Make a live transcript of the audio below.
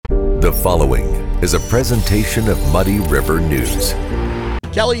The following is a presentation of Muddy River News.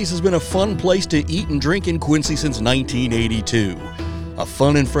 Kelly's has been a fun place to eat and drink in Quincy since 1982. A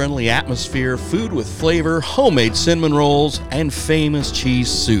fun and friendly atmosphere, food with flavor, homemade cinnamon rolls, and famous cheese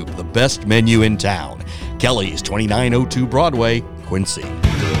soup, the best menu in town. Kelly's, 2902 Broadway, Quincy.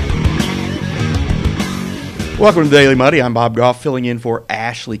 Welcome to Daily Muddy. I'm Bob Gough, filling in for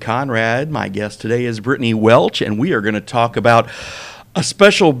Ashley Conrad. My guest today is Brittney Welch, and we are going to talk about a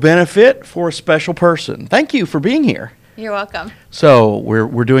special benefit for a special person. Thank you for being here. You're welcome. So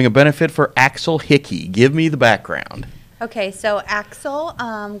we're doing a benefit for Alex Hickey. Give me the background. Okay, so Axel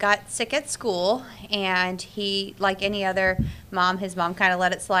got sick at school, and he, like any other mom, his mom kind of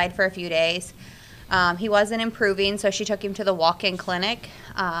let it slide for a few days. He wasn't improving, so she took him to the walk-in clinic.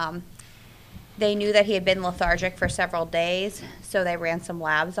 They knew that he had been lethargic for several days, so they ran some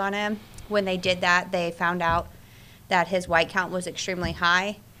labs on him. When they did that, they found out that his white count was extremely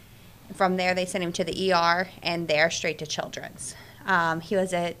high. From there, they sent him to the ER, and there straight to Children's. He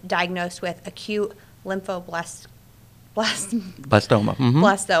was diagnosed with acute lymphoblastic. Blastoma. Mm-hmm.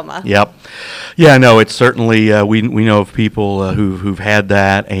 Blastoma. Yep. Yeah, no, it's certainly, we know of people who've had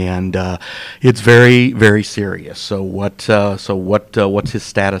that, and it's very, very serious. So what's his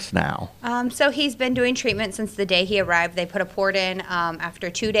status now? So he's been doing treatment since the day he arrived. They put a port in after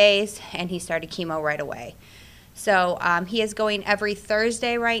 2 days, and he started chemo right away. So he is going every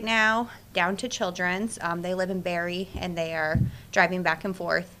Thursday right now down to Children's. They live in Barry, and they are driving back and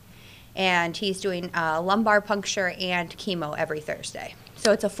forth. And he's doing lumbar puncture and chemo every Thursday.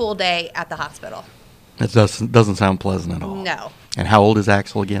 So it's a full day at the hospital. It doesn't sound pleasant at all. No. And how old is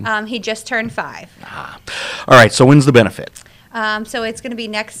Axel again? He just turned 5. All right, so when's the benefit? So it's going to be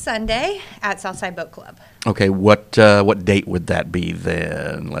next Sunday at Southside Boat Club. Okay, what date would that be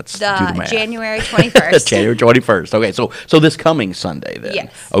then? Let's do the math. January 21st. January 21st. Okay, so this coming Sunday then.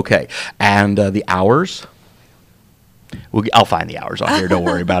 Yes. Okay, and the hours? I'll find the hours on here. Don't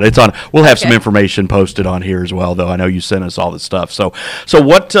worry about it. It's on. We'll have some information posted on here as well, though. I know you sent us all the stuff. So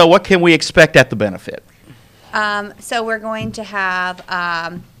what can we expect at the benefit? So we're going to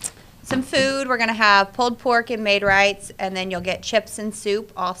have some food. We're going to have pulled pork and made rights, and then you'll get chips and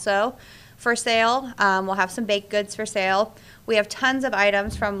soup also for sale. We'll have some baked goods for sale. We have tons of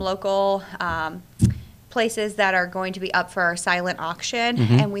items from local places that are going to be up for our silent auction,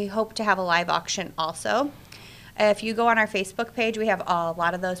 and we hope to have a live auction also. If you go on our Facebook page, we have a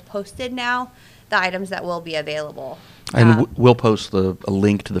lot of those posted now, the items that will be available. And we'll post a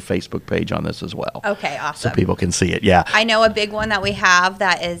link to the Facebook page on this as well. Okay, awesome. So people can see it, yeah. I know a big one that we have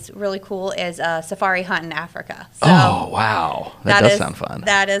that is really cool is a safari hunt in Africa. So oh, wow. That does sound fun.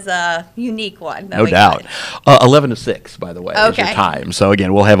 That is a unique one. No doubt. 11 to 6, by the way, is your time. So,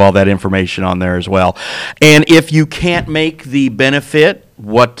 again, we'll have all that information on there as well. And if you can't make the benefit,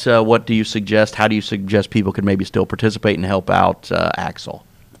 what do you suggest? How do you suggest people could maybe still participate and help out Axel?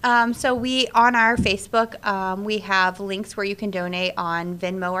 So on our Facebook, we have links where you can donate on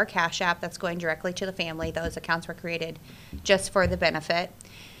Venmo or Cash App. That's going directly to the family. Those accounts were created just for the benefit.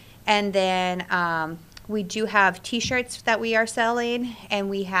 And then we do have T-shirts that we are selling, and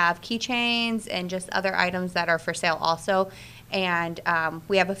we have keychains and just other items that are for sale also. And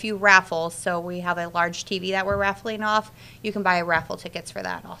we have a few raffles, so we have a large TV that we're raffling off. You can buy raffle tickets for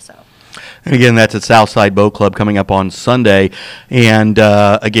that also. And again, that's at Southside Boat Club coming up on Sunday. And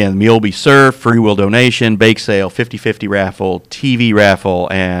again, meal will be served, free will donation, bake sale, 50-50 raffle, TV raffle,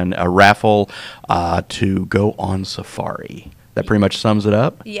 and a raffle to go on safari. That pretty much sums it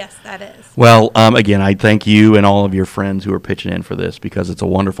up? Yes, that is. Well, again, I thank you and all of your friends who are pitching in for this because it's a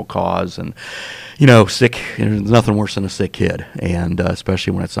wonderful cause. And, you know, there's nothing worse than a sick kid, and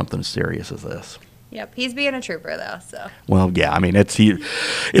especially when it's something as serious as this. Yep, he's being a trooper though. So. Well, yeah, I mean it's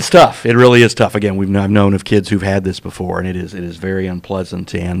tough. It really is tough. Again, I've known of kids who've had this before, and it is very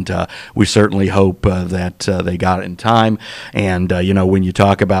unpleasant. And we certainly hope that they got it in time. And you know, when you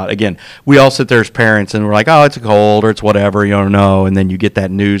talk about, again, we all sit there as parents and we're like, oh, it's a cold or it's whatever, you don't know. And then you get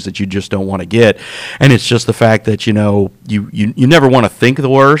that news that you just don't want to get, and it's just the fact that you never want to think the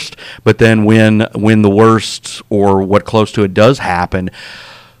worst, but then when the worst or what close to it does happen,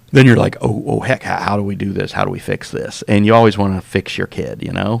 then you're like, oh heck, how do we do this? How do we fix this? And you always want to fix your kid,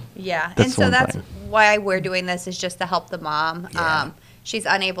 you know? Yeah, that's why we're doing this, is just to help the mom. Yeah. She's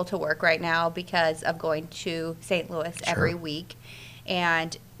unable to work right now because of going to St. Louis every week.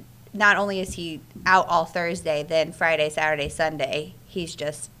 And not only is he out all Thursday, then Friday, Saturday, Sunday, he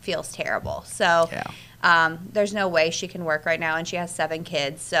just feels terrible. So there's no way she can work right now, and she has 7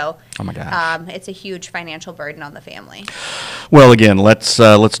 kids. So oh my gosh. It's a huge financial burden on the family. Well, again, let's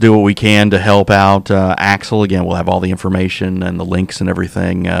do what we can to help out Axel. Again, we'll have all the information and the links and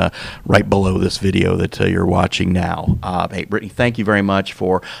everything right below this video that you're watching now. Hey, Brittney, thank you very much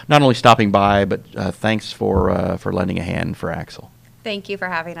for not only stopping by, but thanks for lending a hand for Axel. Thank you for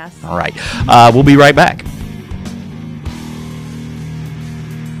having us. All right. We'll be right back.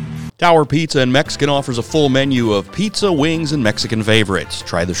 Tower Pizza and Mexican offers a full menu of pizza, wings, and Mexican favorites.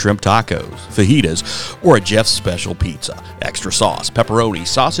 Try the shrimp tacos, fajitas, or a Jeff's special pizza. Extra sauce, pepperoni,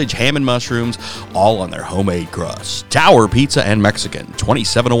 sausage, ham, and mushrooms, all on their homemade crust. Tower Pizza and Mexican,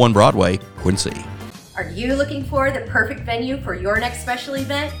 2701 Broadway, Quincy. Are you looking for the perfect venue for your next special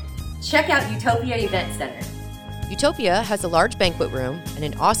event? Check out Utopia Event Center. Utopia has a large banquet room and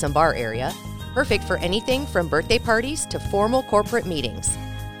an awesome bar area, perfect for anything from birthday parties to formal corporate meetings.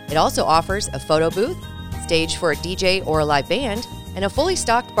 It also offers a photo booth, stage for a DJ or a live band, and a fully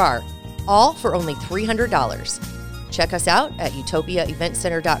stocked bar, all for only $300. Check us out at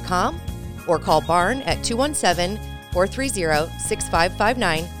utopiaeventcenter.com or call Barn at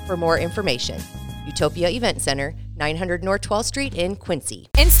 217-430-6559 for more information. Utopia Event Center, 900 North 12th Street in Quincy.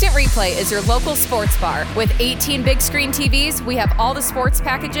 Instant Replay is your local sports bar. With 18 big screen TVs, we have all the sports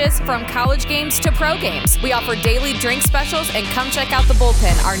packages from college games to pro games. We offer daily drink specials, and come check out the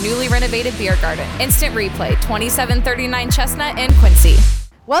Bullpen, our newly renovated beer garden. Instant Replay, 2739 Chestnut in Quincy.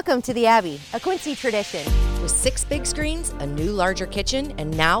 Welcome to the Abbey, a Quincy tradition. With 6 big screens, a new larger kitchen,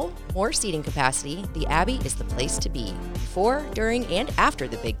 and now more seating capacity, the Abbey is the place to be before, during, and after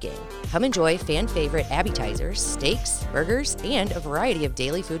the big game. Come enjoy fan favorite appetizers, steaks, burgers, and a variety of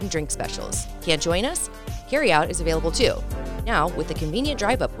daily food and drink specials. Can't join us? Carryout is available too. Now with a convenient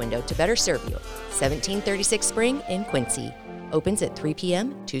drive-up window to better serve you. 1736 Spring in Quincy. Opens at 3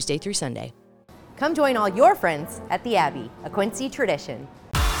 p.m. Tuesday through Sunday. Come join all your friends at the Abbey, a Quincy tradition.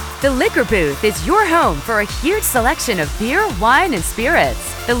 The Liquor Booth is your home for a huge selection of beer, wine, and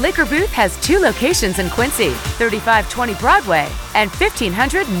spirits. The Liquor Booth has 2 locations in Quincy, 3520 Broadway and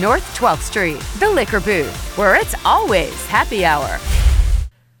 1500 North 12th Street. The Liquor Booth, where it's always happy hour.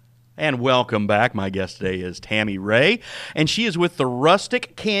 And welcome back. My guest today is Tammy Ray, and she is with the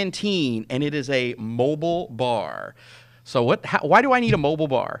Rustic Canteen, and it is a mobile bar. So why do I need a mobile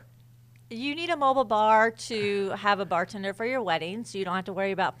bar? You need a mobile bar to have a bartender for your wedding, so you don't have to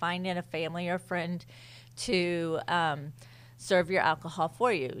worry about finding a family or friend to serve your alcohol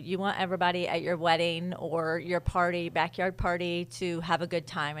for you. You want everybody at your wedding or your party, backyard party, to have a good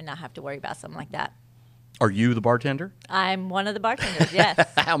time and not have to worry about something like that. Are you the bartender? I'm one of the bartenders, yes.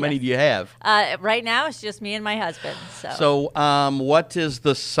 How many do you have? Right now, it's just me and my husband. So what is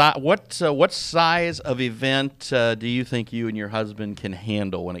the what size of event do you think you and your husband can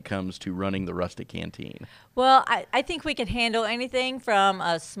handle when it comes to running the Rustic Canteen? Well, I think we can handle anything from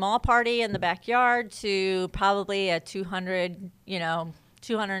a small party in the backyard to probably a 200 and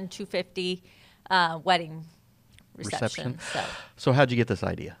 250 wedding reception. So how'd you get this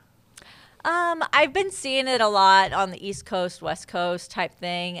idea? I've been seeing it a lot on the East Coast, West Coast type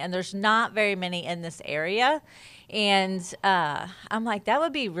thing, and there's not very many in this area. And I'm like, that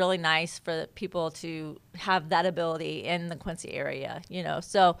would be really nice for people to have that ability in the Quincy area,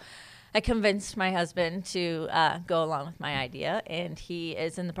 So I convinced my husband to go along with my idea, and he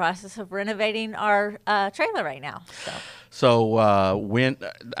is in the process of renovating our trailer right now. So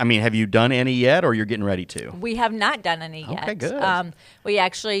have you done any yet, or you're getting ready to? We have not done any yet. Okay, good. We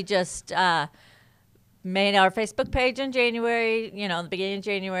actually just made our Facebook page in January, the beginning of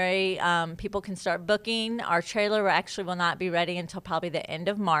January. People can start booking. Our trailer actually will not be ready until probably the end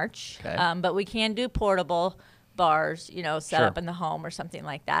of March, okay. But we can do portable bars, set up in the home or something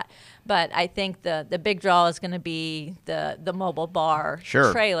like that. But I think the big draw is going to be the mobile bar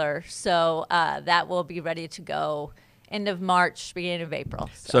trailer. So that will be ready to go end of March, beginning of April.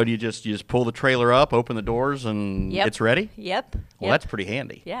 So do you just pull the trailer up, open the doors, and it's ready? Yep. Well, that's pretty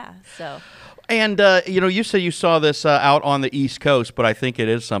handy. Yeah. So. And, you say you saw this out on the East Coast, but I think it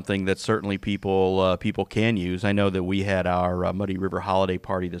is something that certainly people can use. I know that we had our Muddy River holiday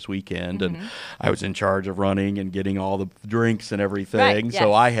party this weekend, and I was in charge of running and getting all the drinks and everything, right, yes.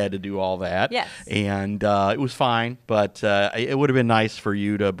 So I had to do all that. Yes. And it was fine, but it would have been nice for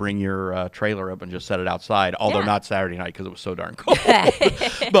you to bring your trailer up and just set it outside, although not Saturday night because it was so darn cold.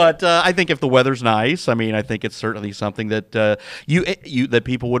 But I think if the weather's nice, I think it's certainly something that that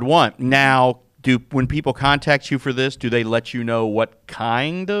people would want. Now, when people contact you for this, do they let you know what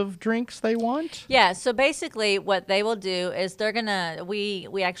kind of drinks they want? Yeah, so basically what they will do is they're gonna we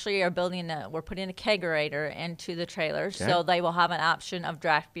actually are we're putting a kegerator into the trailers, so they will have an option of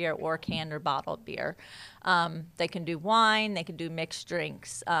draft beer or canned or bottled beer. They can do wine, they can do mixed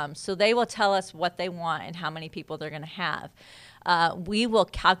drinks. So they will tell us what they want and how many people they're gonna have. We will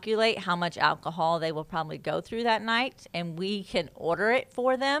calculate how much alcohol they will probably go through that night, and we can order it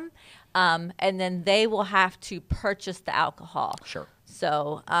for them. And then they will have to purchase the alcohol. Sure.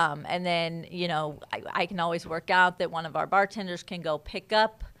 So, and then, I can always work out that one of our bartenders can go pick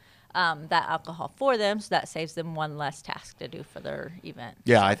up that alcohol for them, so that saves them one less task to do for their event.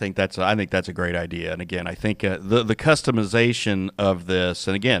 Yeah, so. I think that's a great idea. And again, I think the customization of this,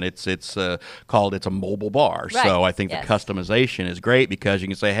 and again, it's called a mobile bar. Right. So I think the customization is great because you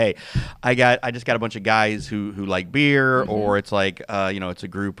can say, hey, I just got a bunch of guys who like beer, or it's like it's a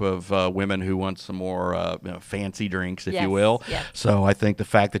group of women who want some more fancy drinks, if you will. Yes. So I think the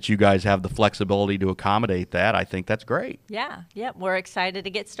fact that you guys have the flexibility to accommodate that, I think that's great. Yeah, we're excited to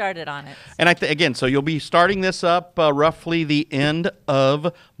get started on it. And again, so you'll be starting this up roughly the end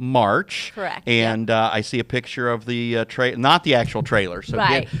of March. Correct. And I see a picture of the not the actual trailer. So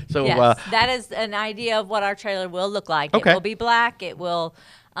right. Yes. That is an idea of what our trailer will look like. Okay. It will be black. It will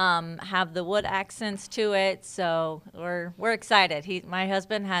have the wood accents to it, so we're excited. My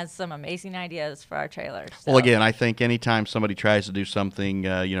husband has some amazing ideas for our trailer. So. Well, again, I think anytime somebody tries to do something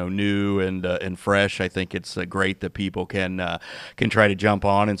new and fresh, I think it's great that people can try to jump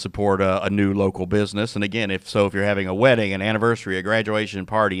on and support a new local business. And again, if you're having a wedding, an anniversary, a graduation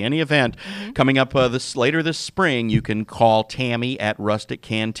party, any event coming up later this spring, you can call Tammy at Rustic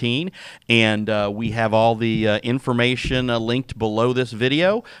Canteen, and we have all the information linked below this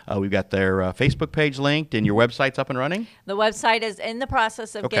video. We've got their Facebook page linked, and your website's up and running? The website is in the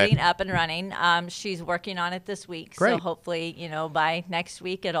process of getting up and running. She's working on it this week. Great. So hopefully, by next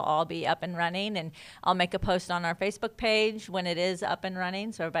week, it'll all be up and running. And I'll make a post on our Facebook page when it is up and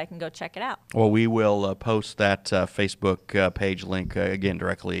running so everybody can go check it out. Well, we will post that Facebook page link, again,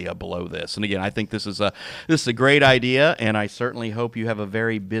 directly below this. And again, I think this is a great idea, and I certainly hope you have a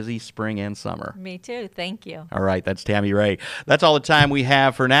very busy spring and summer. Me too. Thank you. All right. That's Tammy Ray. That's all the time we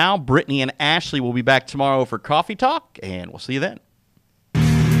have for now. Brittney and Ashley will be back tomorrow for Coffee Talk, and we'll see you then.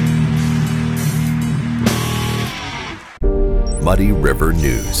 Muddy River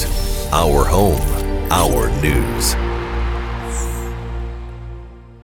News. Our home, our news.